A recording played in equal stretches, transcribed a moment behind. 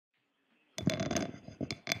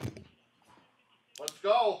Let's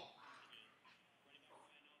go.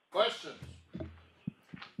 Questions?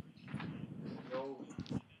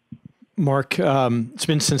 Mark, it's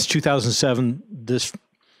been since 2007 this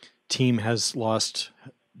team has lost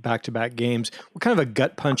back-to-back games. What kind of a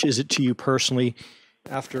gut punch is it to you personally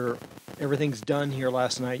after everything's done here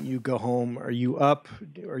last night and you go home? Are you up?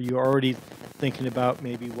 Are you already thinking about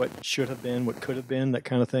maybe what should have been, what could have been, that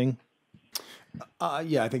kind of thing?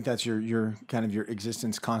 Yeah, I think that's your kind of your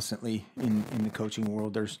existence constantly in the coaching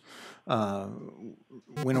world. There's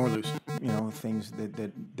win or lose, things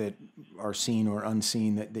that are seen or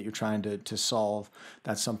unseen that you're trying to solve.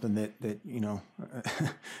 That's something that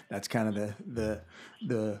that's kind of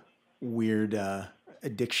the weird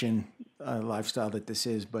addiction lifestyle that this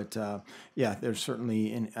is. But yeah, there's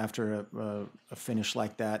certainly after a finish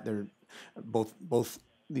like that, they're both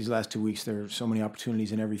these last 2 weeks, there are so many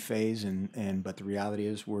opportunities in every phase, but the reality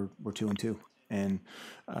is we're 2-2, and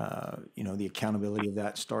the accountability of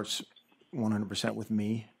that starts 100% with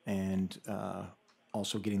me, and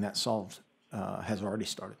also getting that solved has already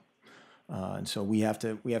started. And so we have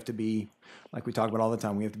to be, like we talk about all the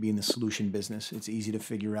time, we have to be in the solution business. It's easy to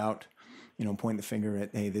figure out, point the finger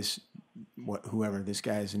at, hey, whoever, this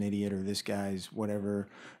guy's an idiot or this guy's whatever.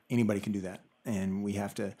 Anybody can do that. And we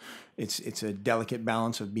have to, it's a delicate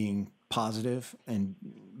balance of being positive and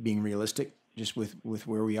being realistic just with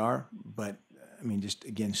where we are. But I mean, just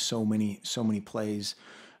again, so many plays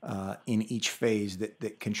in each phase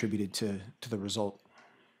that contributed to the result.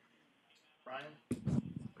 Brian?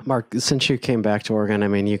 Mark, since you came back to Oregon, I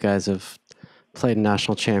mean, you guys have played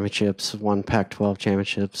national championships, won Pac-12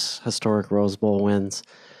 championships, historic Rose Bowl wins.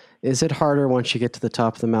 Is it harder once you get to the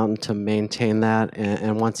top of the mountain to maintain that?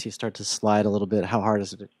 And once you start to slide a little bit, how hard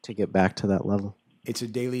is it to get back to that level? It's a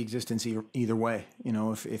daily existence either way.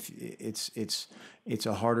 If it's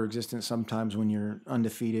a harder existence sometimes when you're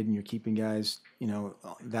undefeated and you're keeping guys,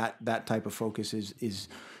 that type of focus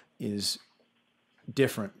is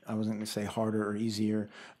different. I wasn't going to say harder or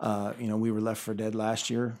easier. We were left for dead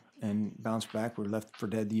last year and bounced back. We were left for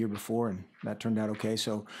dead the year before, and that turned out okay.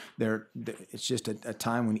 So it's just a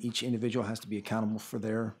time when each individual has to be accountable for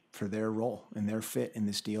their role and their fit in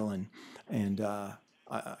this deal. And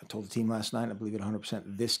I told the team last night, I believe it 100%.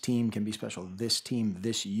 This team can be special. This team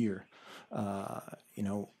this year,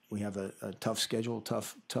 we have a tough schedule,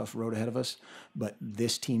 tough road ahead of us, but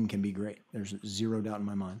this team can be great. There's zero doubt in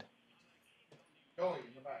my mind.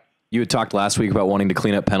 You had talked last week about wanting to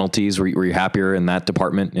clean up penalties. Were you happier in that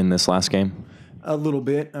department in this last game? A little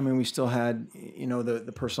bit. I mean, we still had,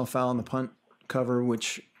 the personal foul on the punt cover,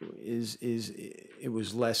 which it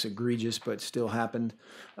was less egregious, but still happened.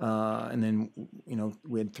 And then,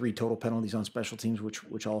 we had 3 total penalties on special teams,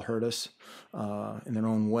 which all hurt us in their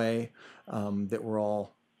own way. That were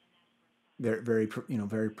all very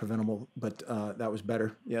preventable. But that was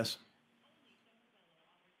better. Yes.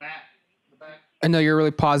 I know you're really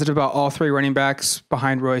positive about all 3 running backs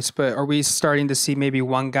behind Royce, but are we starting to see maybe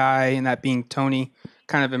one guy, and that being Tony,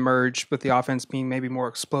 kind of emerge with the offense being maybe more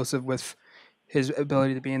explosive with his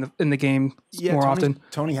ability to be in the game more often?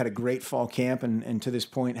 Tony had a great fall camp, and to this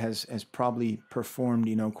point has probably performed,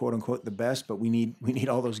 quote unquote, the best. But we need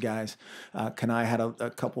all those guys. Kanai had a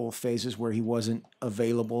couple of phases where he wasn't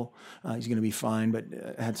available. He's going to be fine, but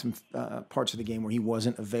had some parts of the game where he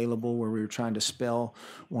wasn't available, where we were trying to spell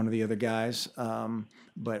one of the other guys.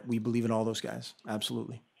 But we believe in all those guys,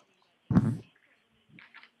 absolutely.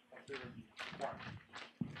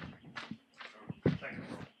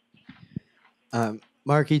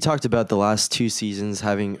 Mark, you talked about the last 2 seasons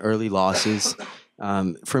having early losses.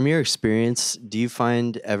 From your experience, do you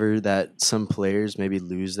find ever that some players maybe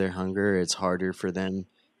lose their hunger? It's harder for them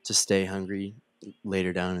to stay hungry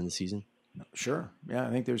later down in the season? Sure. Yeah, I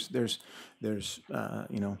think there's these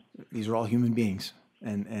are all human beings,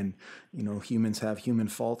 and humans have human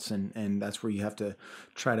faults, and that's where you have to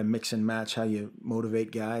try to mix and match how you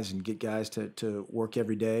motivate guys and get guys to work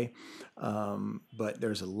every day. But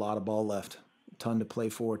there's a lot of ball left. Ton to play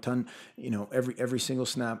for, every single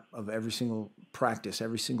snap of every single practice,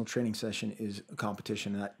 every single training session is a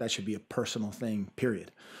competition. That should be a personal thing,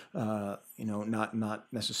 period. Not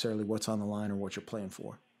necessarily what's on the line or what you're playing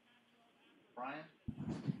for.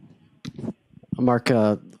 Brian? Mark,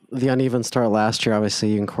 the uneven start last year, obviously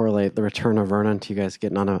you can correlate the return of Vernon to you guys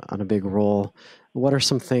getting on a big roll. What are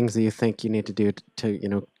some things that you think you need to do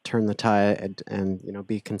to turn the tide and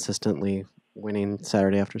be consistently winning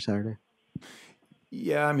Saturday after Saturday?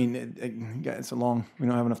 Yeah, I mean, it's a long. We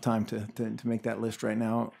don't have enough time to make that list right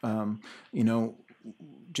now.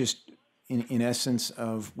 Just in essence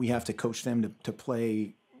of we have to coach them to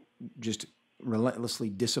play just relentlessly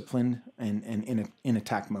disciplined and in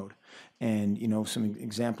attack mode. And some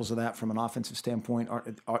examples of that from an offensive standpoint are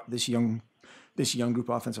this young group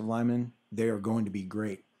of offensive linemen. They are going to be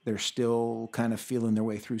great. They're still kind of feeling their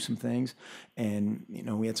way through some things, and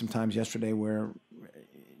we had some times yesterday where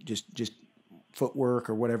just footwork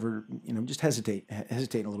or whatever, just hesitate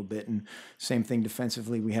a little bit. And same thing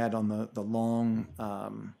defensively. We had on the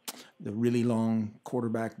really long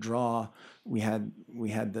quarterback draw. We had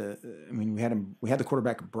the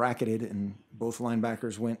quarterback bracketed, and both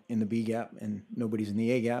linebackers went in the B gap, and nobody's in the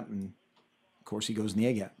A gap, and of course he goes in the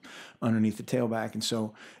A gap underneath the tailback. And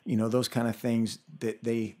so those kind of things that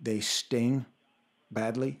they sting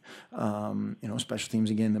badly. Special teams,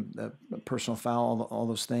 again, the personal foul, all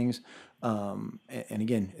those things. And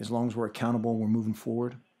again, as long as we're accountable, we're moving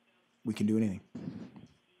forward, we can do anything.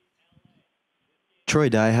 Troy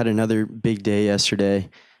Dye had another big day yesterday.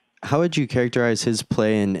 How would you characterize his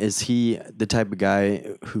play, and is he the type of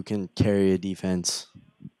guy who can carry a defense?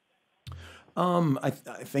 I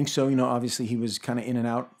think so. Obviously he was kind of in and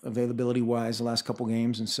out availability wise the last couple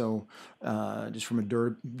games, and so just from a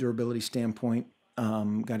durability standpoint,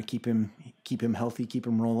 got to keep him healthy, keep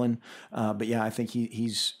him rolling. But yeah, I think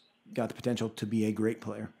he's got the potential to be a great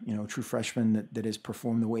player. True freshman that has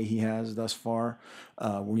performed the way he has thus far.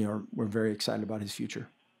 We're very excited about his future.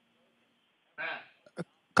 A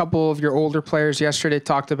couple of your older players yesterday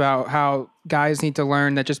talked about how guys need to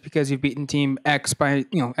learn that just because you've beaten team X by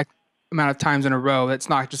X amount of times in a row, that's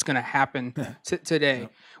not just going to happen today.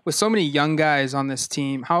 Yep. With so many young guys on this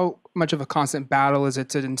team, how much of a constant battle is it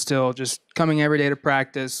to instill just coming every day to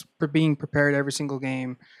practice, for being prepared every single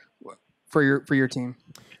game for your team?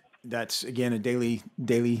 That's, again, a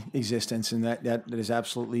daily existence, and that is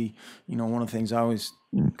absolutely one of the things I always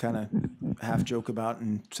kind of half joke about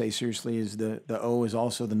and say seriously is the O is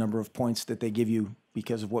also the number of points that they give you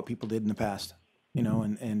because of what people did in the past,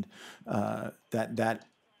 and that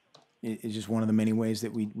is just one of the many ways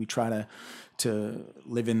that we try to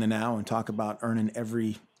live in the now and talk about earning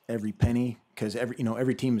every penny, because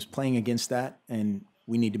every team is playing against that, and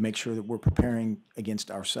we need to make sure that we're preparing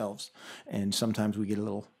against ourselves, and sometimes we get a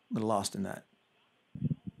little lost in that.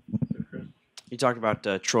 You talked about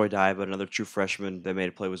Troy Dye, but another true freshman that made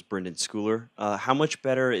a play was Brendan Schooler. How much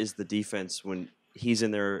better is the defense when he's in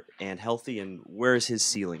there and healthy, and where is his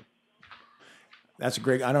ceiling? That's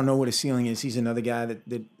I don't know what his ceiling is. He's another guy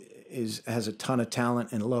that has a ton of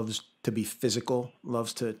talent and loves to be physical,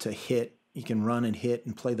 loves to hit. He can run and hit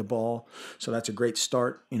and play the ball. So that's a great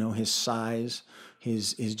start. His size,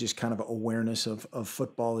 his just kind of awareness of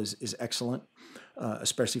football is excellent,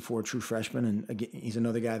 especially for a true freshman. And again, he's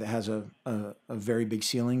another guy that has a very big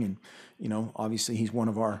ceiling. And, obviously he's one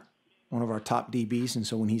of our top DBs. And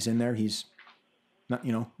so when he's in there, he's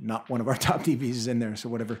not one of our top DBs is in there. So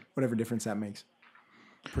whatever difference that makes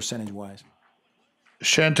percentage wise.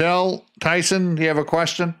 Chantel Tyson, do you have a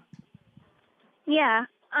question? Yeah.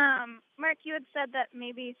 Mark, you had said that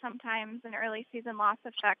maybe sometimes an early season loss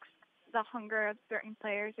affects the hunger of certain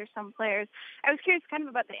players or some players. I was curious kind of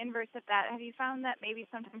about the inverse of that. Have you found that maybe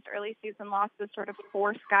sometimes early season losses sort of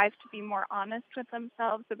force guys to be more honest with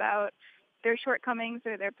themselves about their shortcomings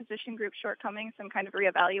or their position group shortcomings and kind of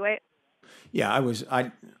reevaluate? Yeah, I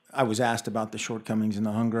was asked about the shortcomings and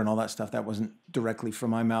the hunger and all that stuff. That wasn't directly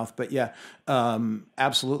from my mouth, but yeah,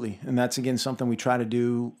 absolutely. And that's, again, something we try to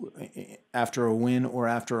do after a win or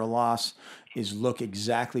after a loss, is look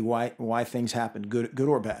exactly why things happen, good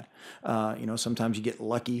or bad. Sometimes you get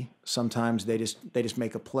lucky. Sometimes they just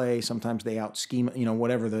make a play. Sometimes they out scheme,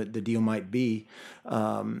 whatever the deal might be.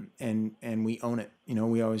 And we own it.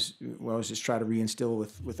 We always just try to reinstill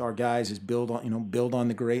with our guys is build on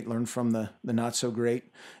the great, learn from the not so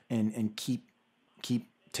great, and keep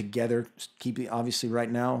together. Obviously right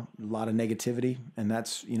now a lot of negativity, and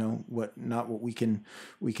that's what we can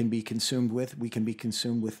be consumed with. We can be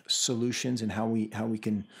consumed with solutions and how we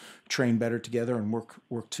can train better together and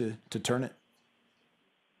work to turn it.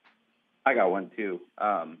 I got one too.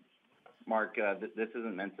 Mark, this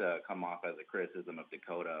isn't meant to come off as a criticism of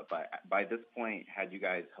Dakota, but by this point, had you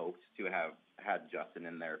guys hoped to have had Justin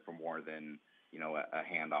in there for more than a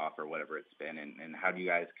handoff or whatever it's been, and how do you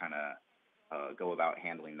guys kind of go about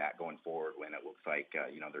handling that going forward when it looks like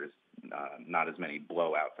there's not as many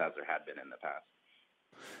blowouts as there had been in the past?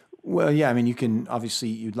 Well, yeah, I mean,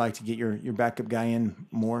 you'd like to get your backup guy in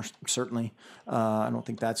more, certainly. I don't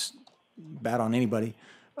think that's bad on anybody.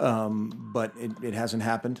 But it hasn't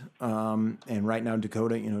happened. And right now,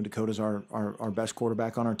 Dakota's our best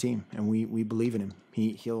quarterback on our team, and we believe in him.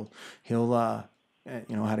 He'll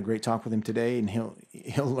had a great talk with him today, and he'll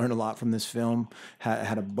learn a lot from this film.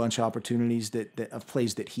 Had a bunch of opportunities of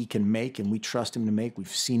plays that he can make, and we trust him to make. We've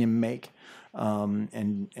seen him make,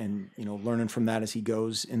 and learning from that as he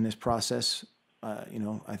goes in this process. I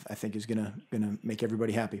think is gonna make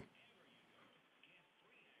everybody happy.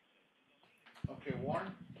 Okay,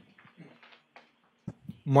 Warren.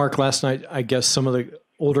 Mark, last night, I guess some of the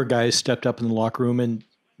older guys stepped up in the locker room and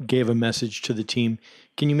gave a message to the team.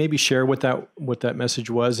 Can you maybe share what that message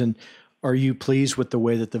was? And are you pleased with the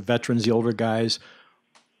way that the veterans, the older guys,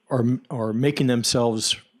 are making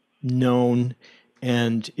themselves known?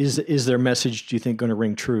 And is their message, do you think, going to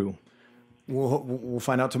ring true? We'll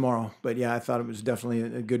find out tomorrow. But yeah, I thought it was definitely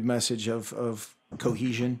a good message of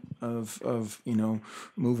cohesion, of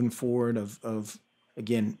moving forward, of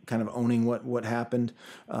again, kind of owning what happened,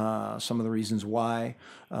 some of the reasons why,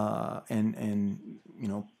 and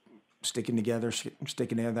sticking together.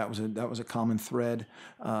 That was a common thread,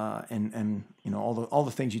 and all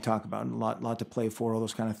the things you talk about, a lot to play for, all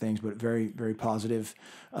those kind of things, but very, very positive,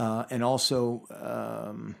 and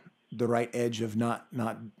also the right edge of not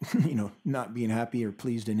being happy or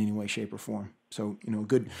pleased in any way, shape, or form. So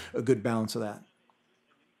a good balance of that.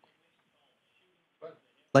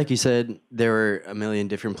 Like you said, there were a million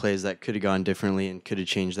different plays that could have gone differently and could have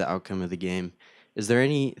changed the outcome of the game. Is there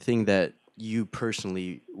anything that you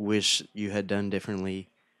personally wish you had done differently,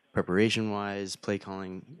 preparation-wise, play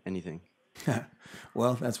calling, anything?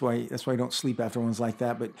 Well, that's why you don't sleep after ones like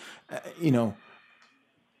that. But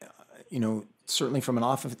certainly from an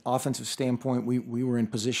offensive standpoint, we were in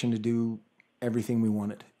position to do everything we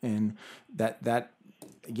wanted, and that.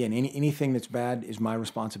 Again, anything that's bad is my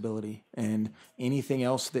responsibility, and anything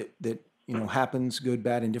else that happens, good,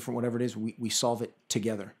 bad, indifferent, whatever it is, we solve it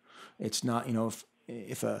together. It's not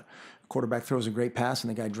if a quarterback throws a great pass and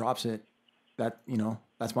the guy drops it,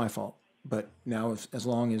 that's my fault. But now, as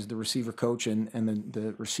long as the receiver coach and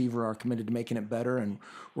the receiver are committed to making it better, and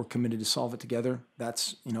we're committed to solve it together,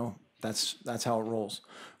 that's how it rolls.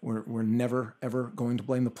 We're never ever going to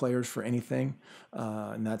blame the players for anything,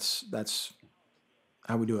 and that's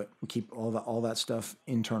how we do it. We keep all that stuff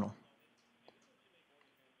internal.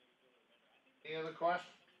 Any other questions?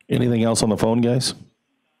 Anything else on the phone, guys?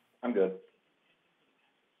 I'm good.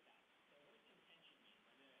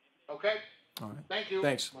 Okay. All right. Thank you.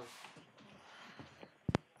 Thanks. Mark.